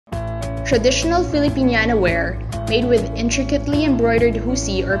Traditional Filipiniana wear, made with intricately embroidered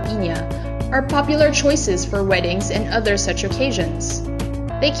husi or piña, are popular choices for weddings and other such occasions.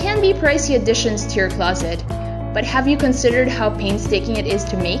 They can be pricey additions to your closet, but have you considered how painstaking it is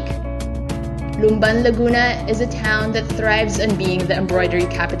to make? Lumban, Laguna is a town that thrives on being the embroidery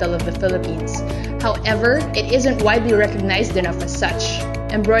capital of the Philippines. However, it isn't widely recognized enough as such.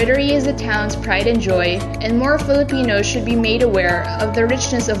 Embroidery is the town's pride and joy, and more Filipinos should be made aware of the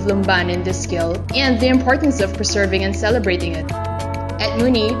richness of Lumban in this skill and the importance of preserving and celebrating it. At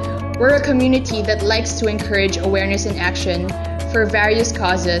Muni, we're a community that likes to encourage awareness and action for various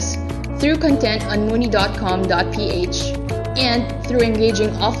causes through content on muni.com.ph and through engaging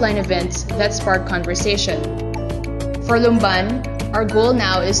offline events that spark conversation. For Lumban, our goal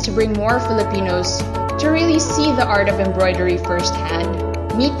now is to bring more Filipinos to really see the art of embroidery firsthand,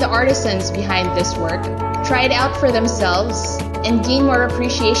 meet the artisans behind this work, try it out for themselves, and gain more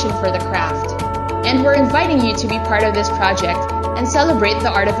appreciation for the craft. And we're inviting you to be part of this project and celebrate the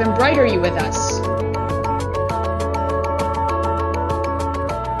art of embroidery with us.